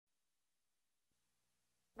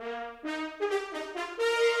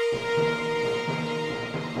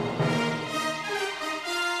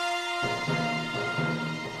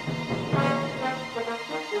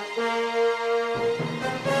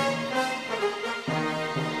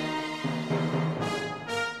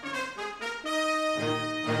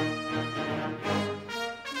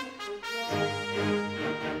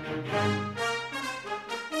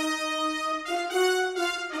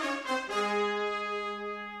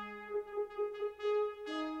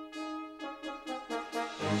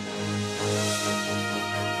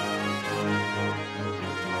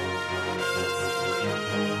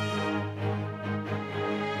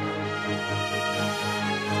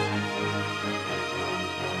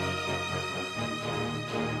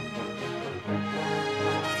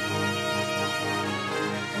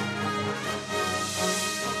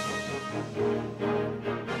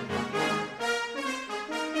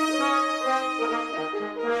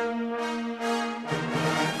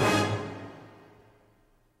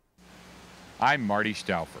I'm Marty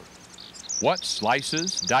Stouffer. What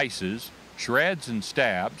slices, dices, shreds and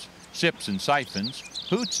stabs, sips and siphons,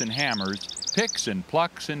 hoots and hammers, picks and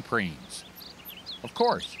plucks and preens? Of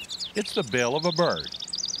course, it's the bill of a bird.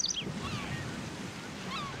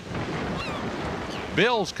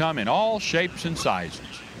 Bills come in all shapes and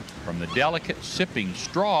sizes, from the delicate sipping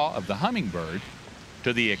straw of the hummingbird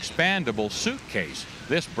to the expandable suitcase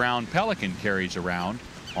this brown pelican carries around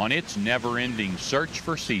on its never-ending search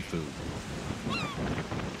for seafood.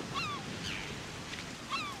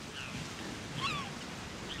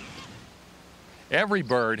 Every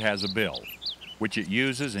bird has a bill, which it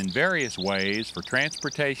uses in various ways for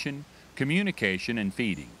transportation, communication, and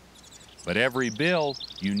feeding. But every bill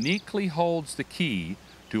uniquely holds the key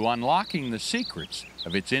to unlocking the secrets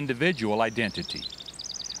of its individual identity.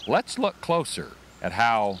 Let's look closer at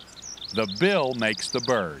how the bill makes the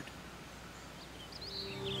bird.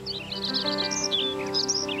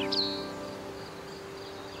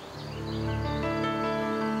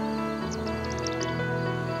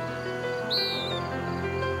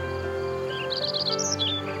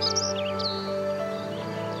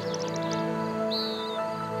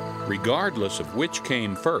 Regardless of which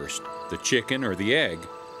came first, the chicken or the egg,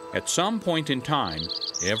 at some point in time,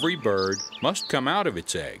 every bird must come out of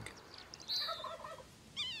its egg.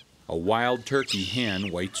 A wild turkey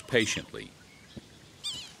hen waits patiently.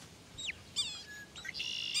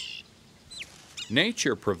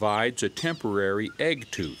 Nature provides a temporary egg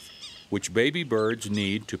tooth, which baby birds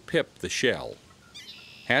need to pip the shell.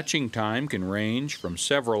 Hatching time can range from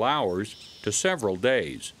several hours to several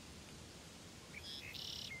days.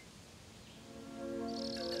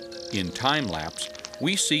 In time-lapse,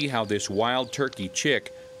 we see how this wild turkey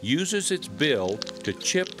chick uses its bill to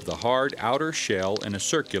chip the hard outer shell in a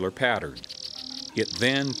circular pattern. It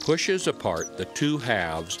then pushes apart the two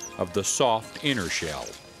halves of the soft inner shell.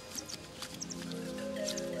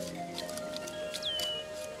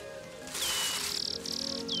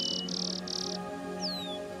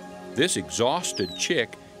 This exhausted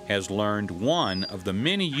chick has learned one of the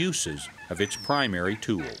many uses of its primary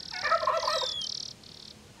tool.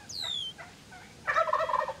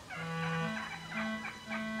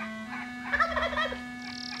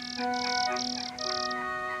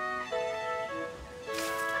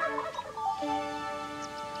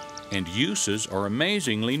 And uses are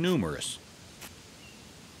amazingly numerous.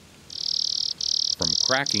 From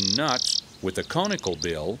cracking nuts with a conical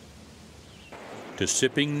bill to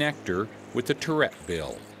sipping nectar with a turret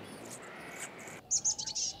bill.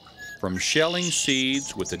 From shelling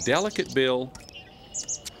seeds with a delicate bill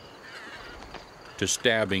to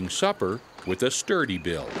stabbing supper with a sturdy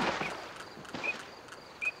bill.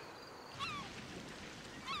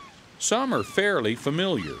 Some are fairly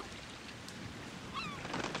familiar.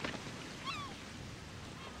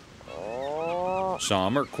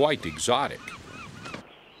 Some are quite exotic.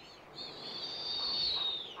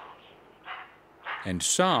 And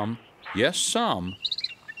some, yes some,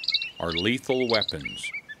 are lethal weapons.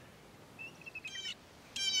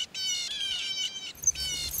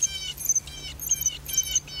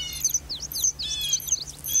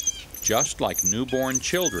 Just like newborn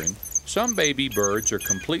children, some baby birds are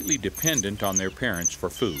completely dependent on their parents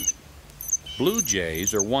for food. Blue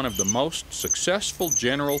jays are one of the most successful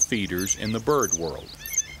general feeders in the bird world.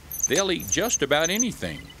 They'll eat just about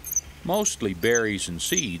anything, mostly berries and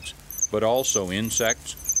seeds, but also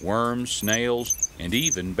insects, worms, snails, and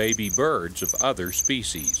even baby birds of other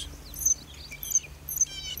species.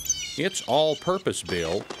 Its all-purpose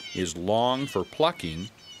bill is long for plucking,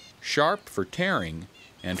 sharp for tearing,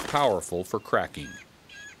 and powerful for cracking.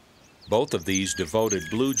 Both of these devoted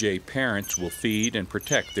blue jay parents will feed and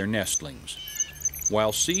protect their nestlings.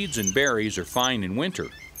 While seeds and berries are fine in winter,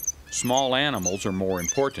 small animals are more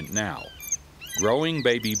important now. Growing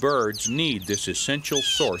baby birds need this essential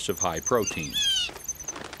source of high protein.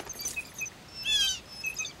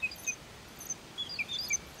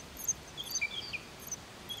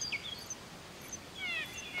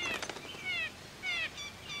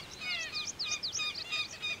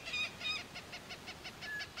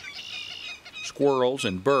 Squirrels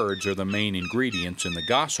and birds are the main ingredients in the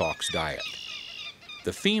goshawk's diet.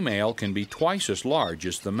 The female can be twice as large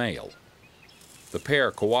as the male. The pair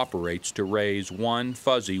cooperates to raise one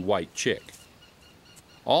fuzzy white chick.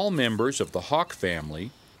 All members of the hawk family,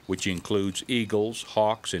 which includes eagles,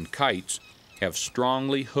 hawks, and kites, have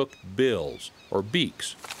strongly hooked bills, or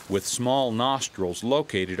beaks, with small nostrils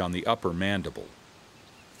located on the upper mandible.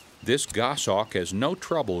 This goshawk has no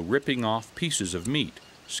trouble ripping off pieces of meat,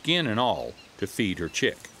 skin and all, to feed her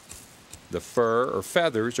chick. The fur or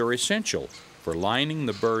feathers are essential for lining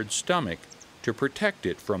the bird's stomach to protect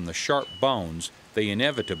it from the sharp bones they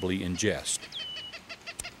inevitably ingest.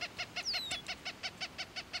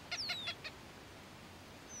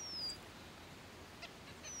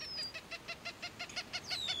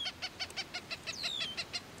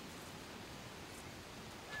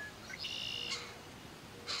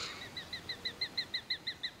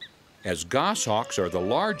 As goshawks are the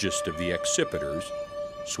largest of the accipiters,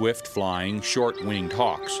 swift-flying, short-winged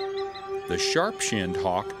hawks, the sharp-shinned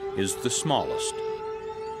hawk is the smallest.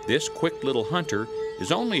 This quick little hunter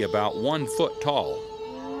is only about 1 foot tall.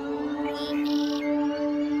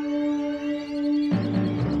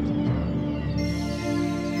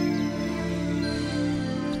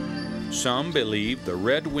 Some believe the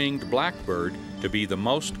red-winged blackbird to be the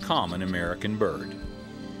most common American bird.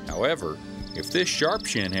 However, if this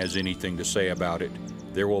sharpshin has anything to say about it,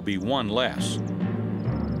 there will be one less.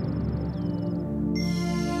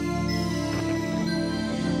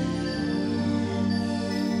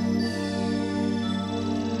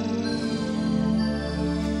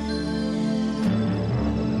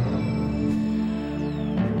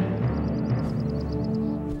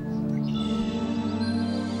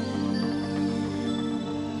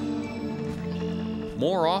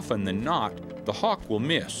 More often than not, the hawk will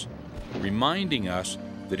miss, reminding us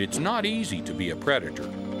that it's not easy to be a predator.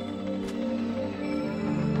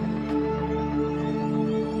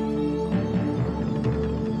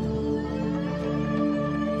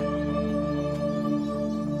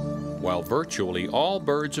 While virtually all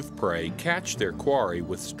birds of prey catch their quarry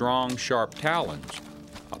with strong, sharp talons,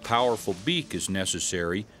 a powerful beak is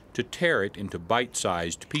necessary to tear it into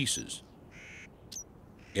bite-sized pieces.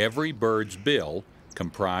 Every bird's bill,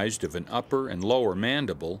 comprised of an upper and lower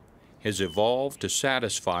mandible, has evolved to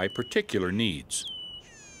satisfy particular needs.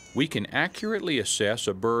 We can accurately assess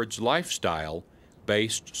a bird's lifestyle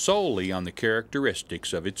based solely on the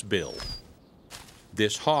characteristics of its bill.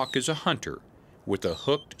 This hawk is a hunter with a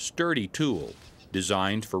hooked, sturdy tool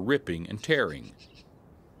designed for ripping and tearing,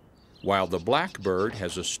 while the blackbird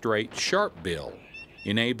has a straight, sharp bill,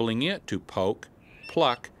 enabling it to poke,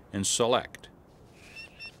 pluck, and select.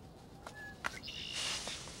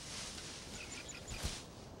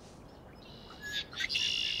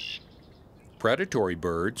 Predatory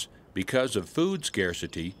birds, because of food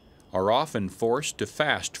scarcity, are often forced to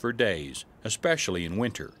fast for days, especially in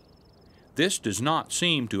winter. This does not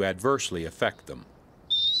seem to adversely affect them.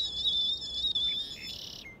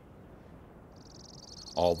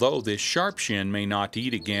 Although this sharpshin may not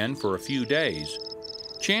eat again for a few days,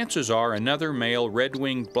 chances are another male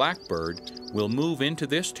red-winged blackbird will move into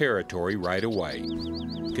this territory right away,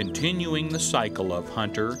 continuing the cycle of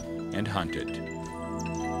hunter and hunted.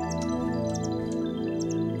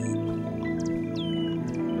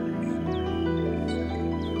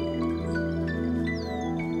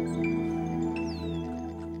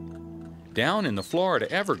 Down in the Florida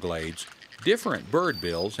Everglades, different bird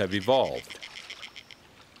bills have evolved.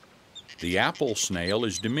 The apple snail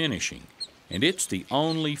is diminishing, and it's the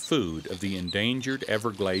only food of the endangered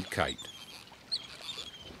Everglade kite.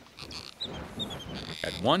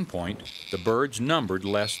 At one point, the birds numbered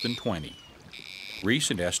less than 20.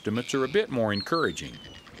 Recent estimates are a bit more encouraging,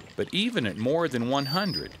 but even at more than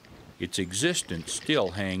 100, its existence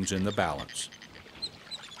still hangs in the balance.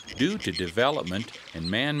 Due to development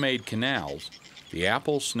and man-made canals, the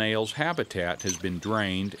apple snail's habitat has been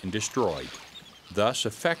drained and destroyed, thus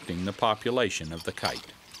affecting the population of the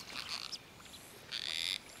kite.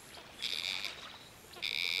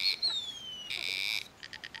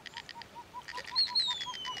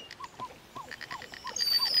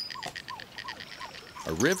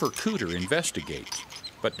 A river cooter investigates,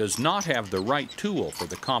 but does not have the right tool for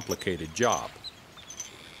the complicated job.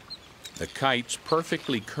 The kite's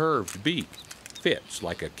perfectly curved beak fits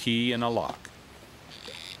like a key in a lock.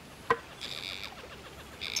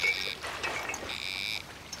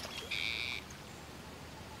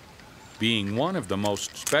 Being one of the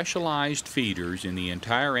most specialized feeders in the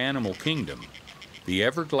entire animal kingdom, the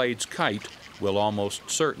Everglades kite will almost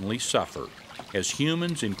certainly suffer as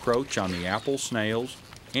humans encroach on the apple snails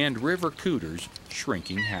and river cooter's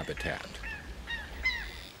shrinking habitat.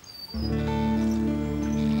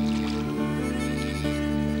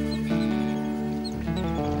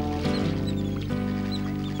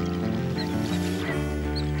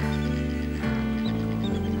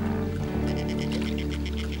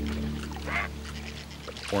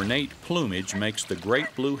 Ornate plumage makes the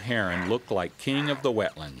great blue heron look like king of the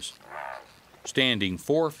wetlands. Standing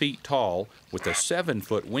 4 feet tall with a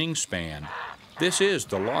 7-foot wingspan, this is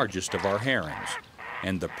the largest of our herons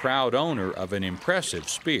and the proud owner of an impressive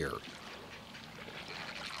spear.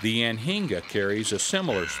 The anhinga carries a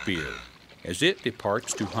similar spear as it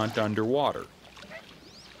departs to hunt underwater.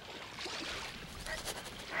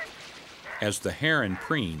 As the heron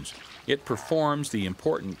preens, it performs the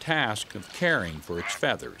important task of caring for its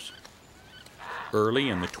feathers. Early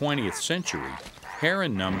in the 20th century,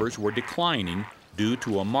 heron numbers were declining due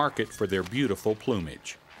to a market for their beautiful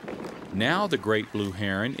plumage. Now the great blue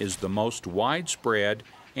heron is the most widespread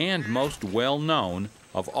and most well-known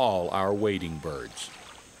of all our wading birds.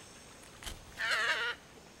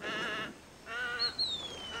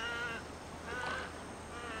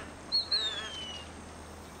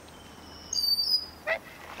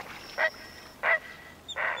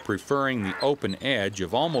 Preferring the open edge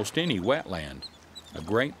of almost any wetland, a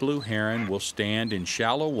great blue heron will stand in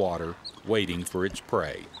shallow water waiting for its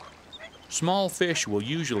prey. Small fish will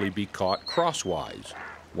usually be caught crosswise,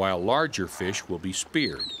 while larger fish will be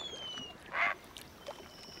speared.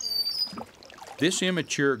 This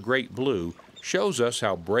immature great blue shows us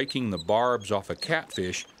how breaking the barbs off a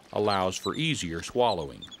catfish allows for easier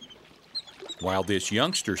swallowing. While this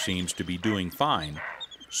youngster seems to be doing fine,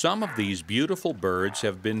 some of these beautiful birds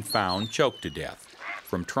have been found choked to death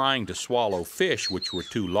from trying to swallow fish which were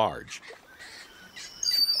too large.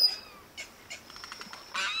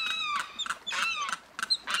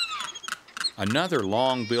 Another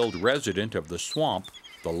long-billed resident of the swamp,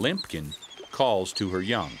 the limpkin, calls to her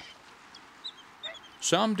young.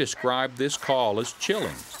 Some describe this call as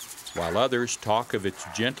chilling, while others talk of its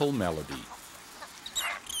gentle melody.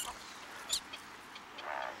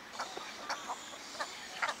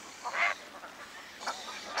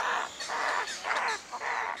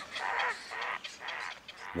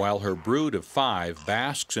 While her brood of 5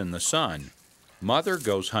 basks in the sun, Mother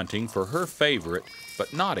goes hunting for her favorite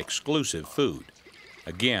but not exclusive food.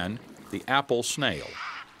 Again, the apple snail.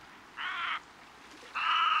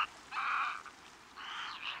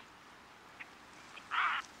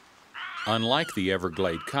 Unlike the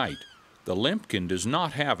Everglade kite, the limpkin does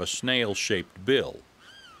not have a snail-shaped bill.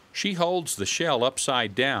 She holds the shell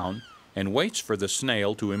upside down and waits for the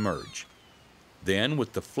snail to emerge. Then,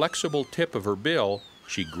 with the flexible tip of her bill,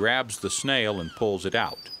 she grabs the snail and pulls it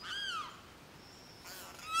out.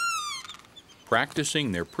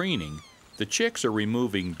 Practicing their preening, the chicks are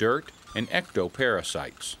removing dirt and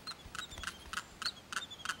ectoparasites.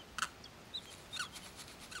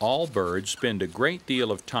 All birds spend a great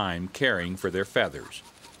deal of time caring for their feathers,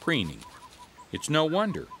 preening. It's no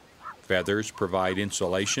wonder. Feathers provide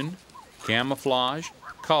insulation, camouflage,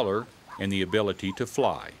 color, and the ability to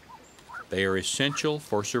fly. They are essential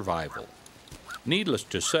for survival. Needless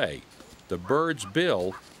to say, the bird's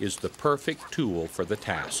bill is the perfect tool for the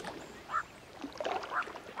task.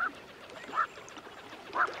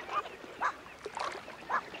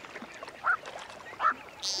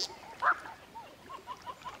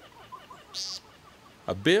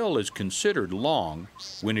 A bill is considered long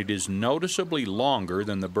when it is noticeably longer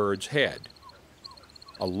than the bird's head.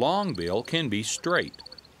 A long bill can be straight,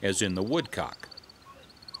 as in the woodcock.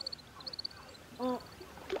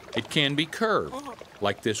 It can be curved,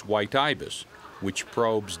 like this white ibis, which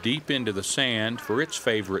probes deep into the sand for its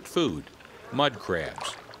favorite food, mud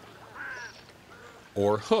crabs.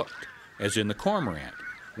 Or hooked, as in the cormorant,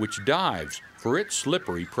 which dives for its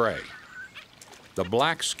slippery prey. The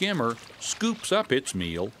black skimmer scoops up its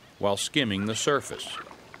meal while skimming the surface.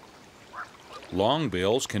 Long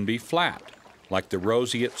bills can be flat, like the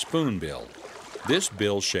roseate spoonbill. This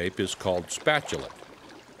bill shape is called spatula.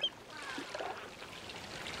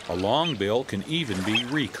 A long bill can even be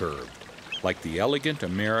recurved, like the elegant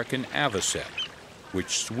American avocet,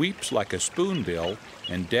 which sweeps like a spoonbill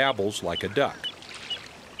and dabbles like a duck.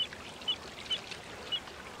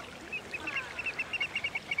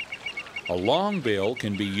 A long bill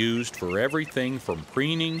can be used for everything from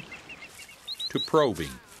preening to probing,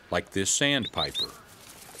 like this sandpiper.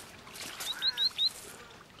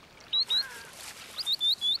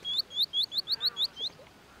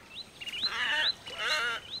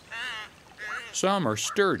 Some are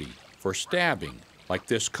sturdy for stabbing, like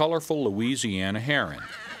this colorful Louisiana heron.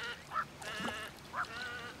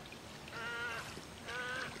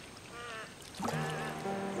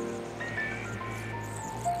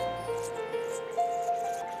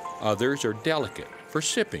 Others are delicate for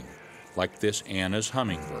sipping, like this Anna's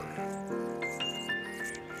hummingbird.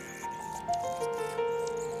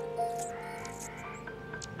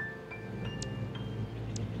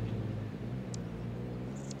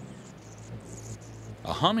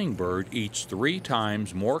 A hummingbird eats 3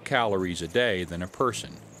 times more calories a day than a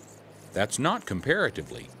person. That's not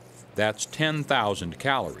comparatively, that's 10,000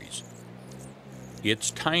 calories.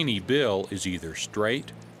 Its tiny bill is either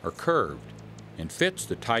straight or curved and fits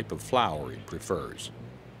the type of flower it prefers.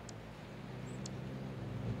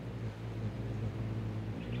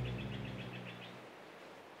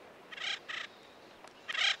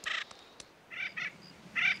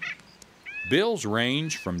 Bills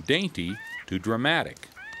range from dainty to dramatic.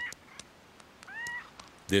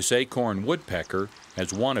 This acorn woodpecker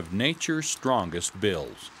has one of nature's strongest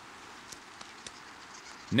bills.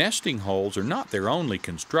 Nesting holes are not their only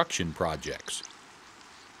construction projects.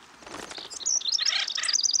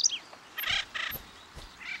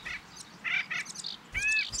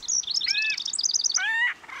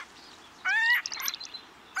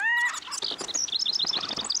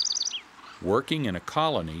 Working in a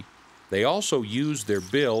colony, they also use their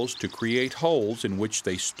bills to create holes in which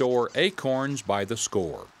they store acorns by the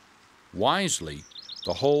score. Wisely,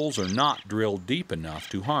 the holes are not drilled deep enough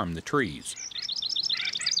to harm the trees.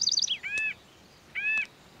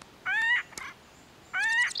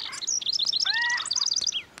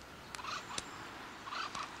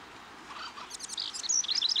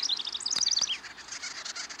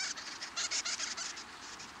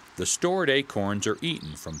 The stored acorns are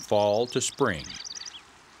eaten from fall to spring.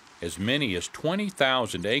 As many as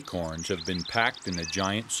 20,000 acorns have been packed in a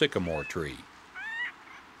giant sycamore tree.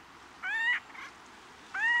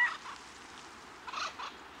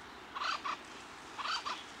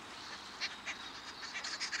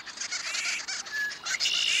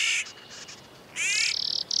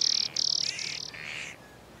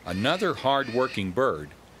 Another hard-working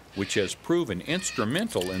bird, which has proven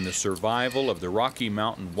instrumental in the survival of the Rocky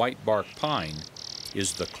Mountain whitebark pine,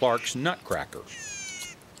 is the Clark's nutcracker.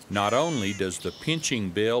 Not only does the pinching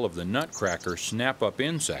bill of the nutcracker snap up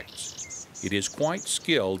insects, it is quite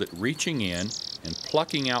skilled at reaching in and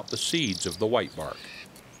plucking out the seeds of the whitebark.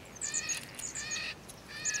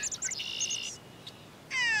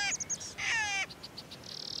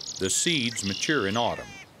 The seeds mature in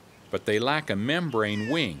autumn, but they lack a membrane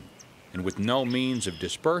wing, and with no means of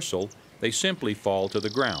dispersal, they simply fall to the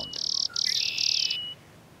ground.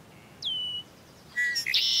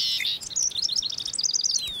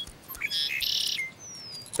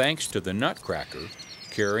 Thanks to the nutcracker,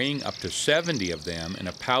 carrying up to 70 of them in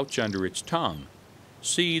a pouch under its tongue,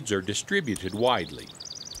 seeds are distributed widely.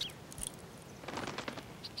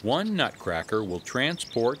 One nutcracker will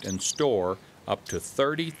transport and store up to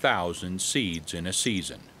 30,000 seeds in a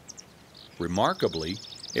season. Remarkably,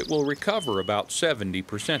 it will recover about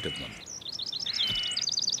 70% of them.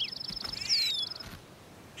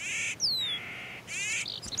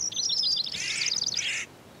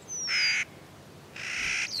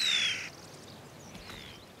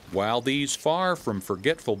 While these far from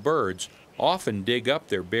forgetful birds often dig up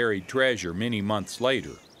their buried treasure many months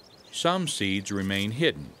later, some seeds remain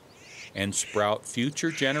hidden and sprout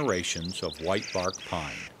future generations of whitebark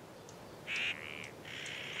pine.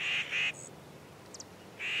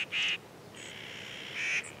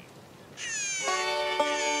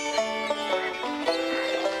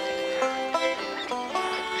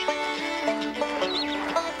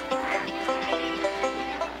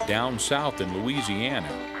 Down south in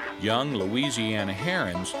Louisiana, young Louisiana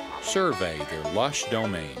herons survey their lush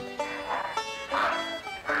domain.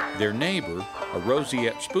 Their neighbor, a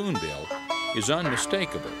roseate spoonbill, is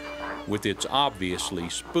unmistakable, with its obviously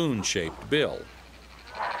spoon-shaped bill.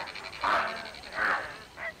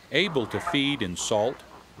 Able to feed in salt,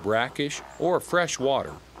 brackish, or fresh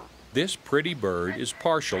water, this pretty bird is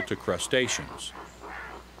partial to crustaceans.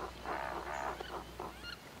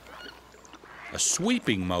 A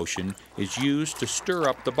sweeping motion is used to stir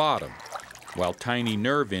up the bottom, while tiny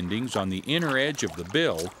nerve endings on the inner edge of the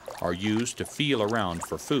bill are used to feel around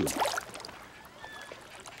for food.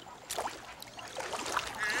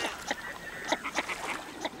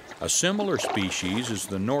 A similar species is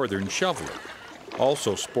the northern shoveler,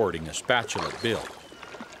 also sporting a spatulate bill.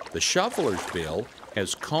 The shoveler's bill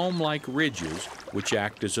has comb-like ridges which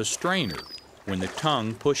act as a strainer when the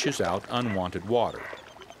tongue pushes out unwanted water.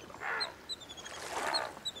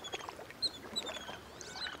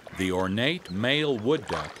 The ornate male wood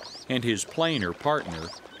duck and his plainer partner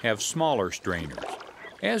have smaller strainers,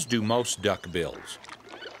 as do most duckbills.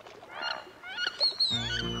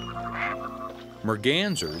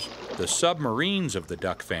 Mergansers, the submarines of the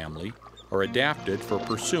duck family, are adapted for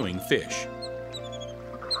pursuing fish.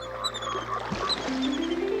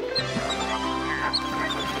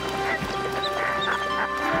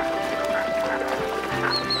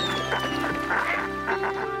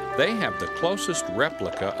 They have the closest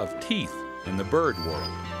replica of teeth in the bird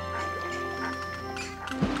world.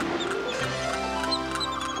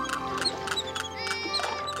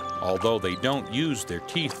 Although they don't use their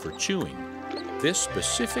teeth for chewing, this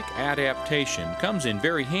specific adaptation comes in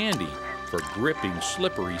very handy for gripping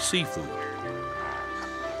slippery seafood.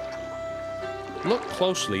 Look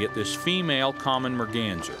closely at this female common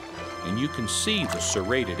merganser, and you can see the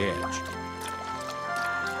serrated edge.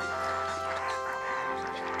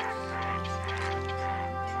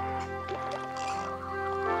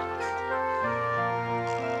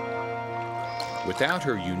 Without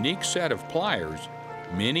her unique set of pliers,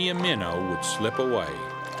 many a minnow would slip away.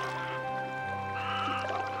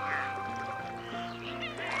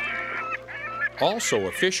 Also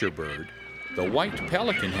a fisher bird, the white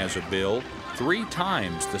pelican has a bill 3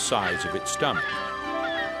 times the size of its stomach.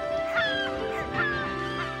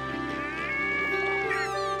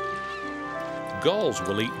 Gulls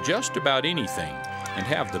will eat just about anything and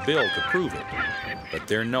have the bill to prove it, but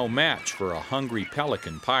they're no match for a hungry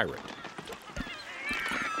pelican pirate.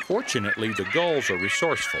 Fortunately, the gulls are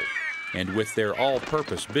resourceful, and with their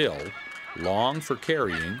all-purpose bill, long for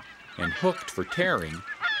carrying and hooked for tearing,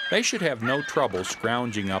 they should have no trouble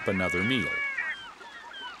scrounging up another meal.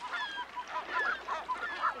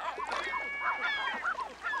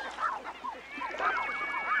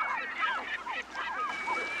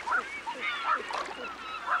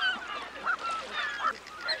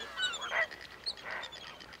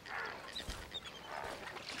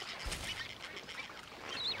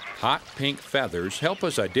 Hot pink feathers help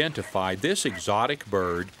us identify this exotic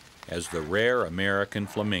bird as the rare American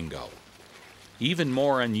flamingo. Even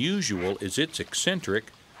more unusual is its eccentric,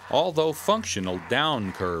 although functional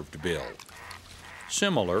down-curved bill.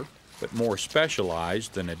 Similar, but more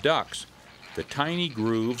specialized than a duck's, the tiny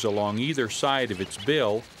grooves along either side of its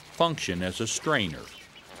bill function as a strainer.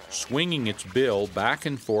 Swinging its bill back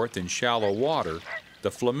and forth in shallow water,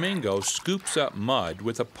 the flamingo scoops up mud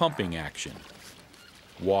with a pumping action.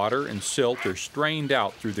 Water and silt are strained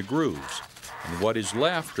out through the grooves, and what is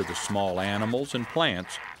left are the small animals and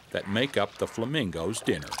plants that make up the flamingo's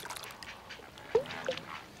dinner.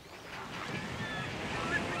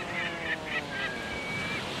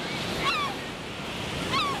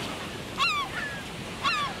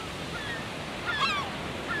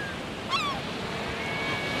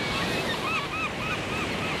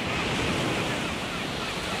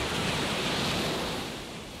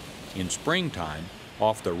 In springtime,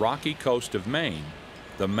 off the rocky coast of Maine,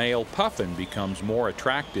 the male puffin becomes more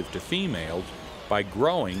attractive to females by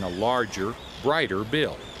growing a larger, brighter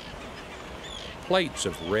bill. Plates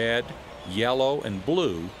of red, yellow, and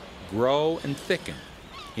blue grow and thicken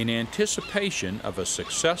in anticipation of a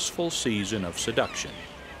successful season of seduction.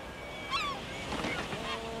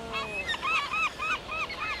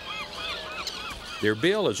 Their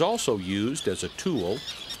bill is also used as a tool,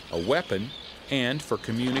 a weapon, and for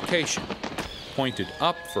communication, pointed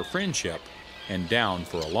up for friendship and down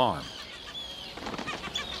for alarm.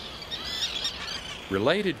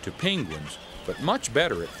 Related to penguins, but much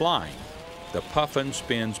better at flying, the puffin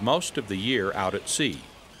spends most of the year out at sea.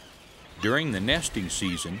 During the nesting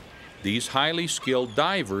season, these highly skilled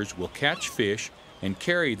divers will catch fish and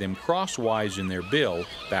carry them crosswise in their bill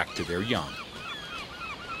back to their young.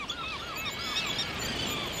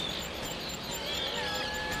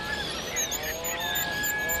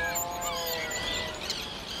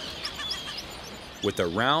 With a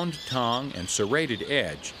round tongue and serrated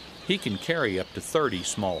edge, he can carry up to 30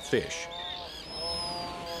 small fish.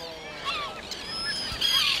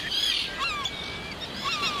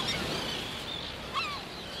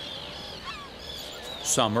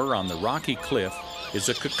 Summer on the rocky cliff is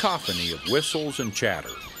a cacophony of whistles and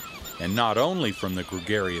chatter, and not only from the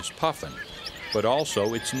gregarious puffin, but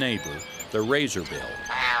also its neighbor, the razorbill.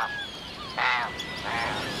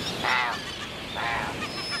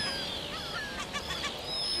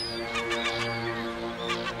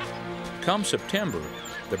 Come September,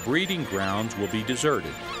 the breeding grounds will be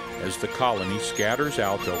deserted as the colony scatters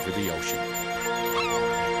out over the ocean.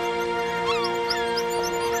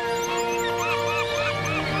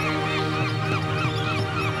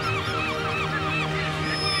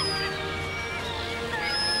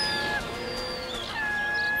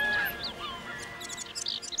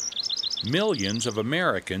 Millions of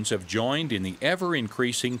Americans have joined in the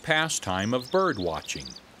ever-increasing pastime of bird watching,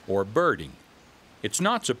 or birding. It's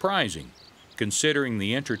not surprising, considering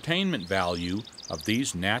the entertainment value of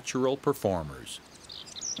these natural performers.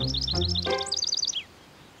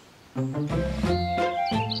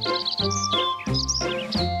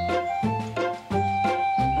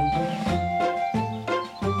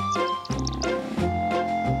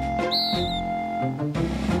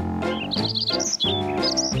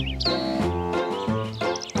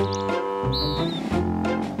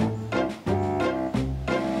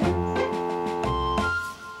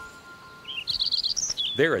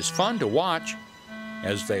 They're as fun to watch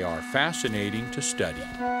as they are fascinating to study,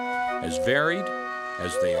 as varied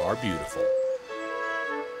as they are beautiful.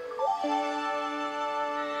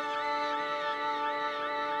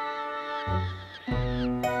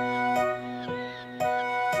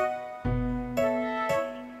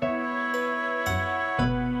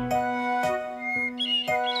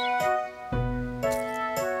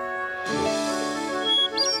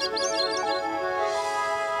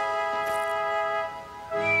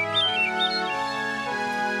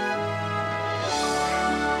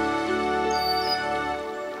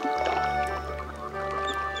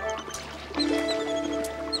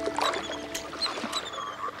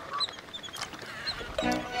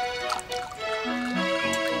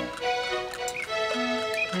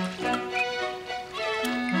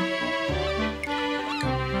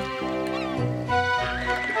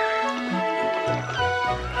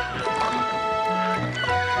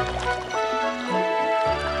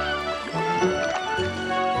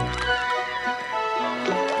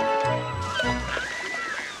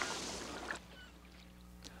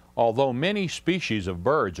 Although many species of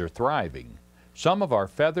birds are thriving, some of our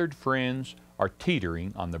feathered friends are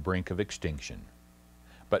teetering on the brink of extinction.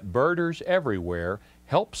 But birders everywhere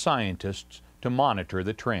help scientists to monitor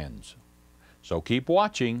the trends. So keep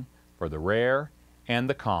watching for the rare and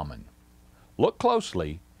the common. Look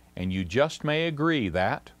closely and you just may agree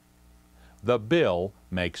that the bill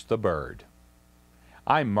makes the bird.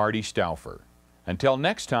 I'm Marty Stouffer. Until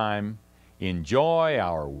next time, enjoy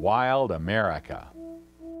our wild America.